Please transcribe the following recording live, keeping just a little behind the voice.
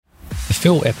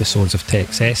Full episodes of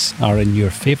TechCess are in your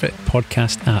favourite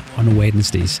podcast app on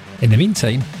Wednesdays. In the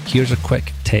meantime, here's a quick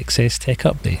TechCess tech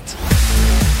update.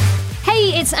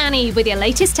 Hey, it's Annie with your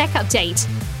latest tech update.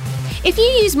 If you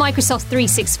use Microsoft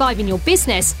 365 in your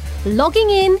business,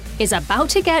 logging in is about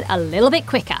to get a little bit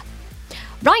quicker.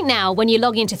 Right now, when you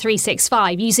log into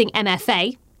 365 using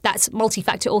MFA, that's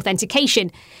multi-factor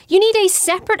authentication, you need a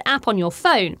separate app on your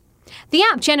phone. The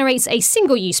app generates a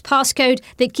single-use passcode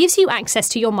that gives you access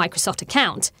to your Microsoft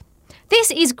account.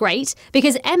 This is great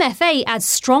because MFA adds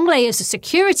strong layers of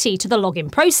security to the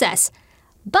login process,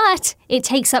 but it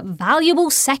takes up valuable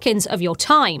seconds of your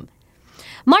time.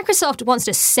 Microsoft wants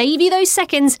to save you those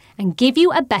seconds and give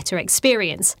you a better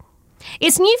experience.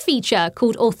 Its new feature,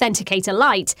 called Authenticator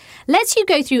Lite, lets you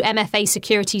go through MFA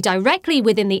security directly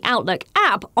within the Outlook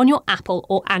app on your Apple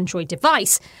or Android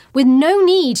device, with no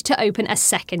need to open a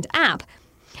second app.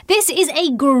 This is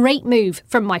a great move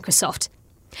from Microsoft.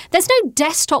 There's no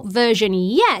desktop version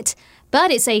yet,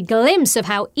 but it's a glimpse of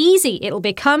how easy it'll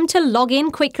become to log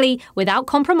in quickly without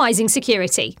compromising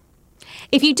security.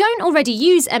 If you don't already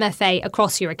use MFA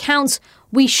across your accounts,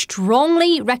 we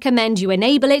strongly recommend you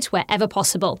enable it wherever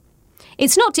possible.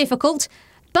 It's not difficult,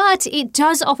 but it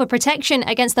does offer protection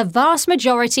against the vast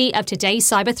majority of today's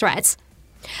cyber threats.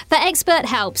 For expert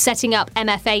help setting up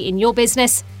MFA in your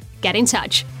business, get in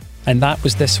touch. And that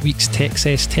was this week's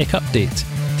TechCess Tech Update.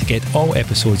 To get all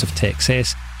episodes of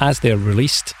TechCess as they're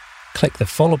released, click the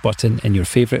follow button in your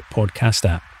favourite podcast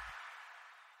app.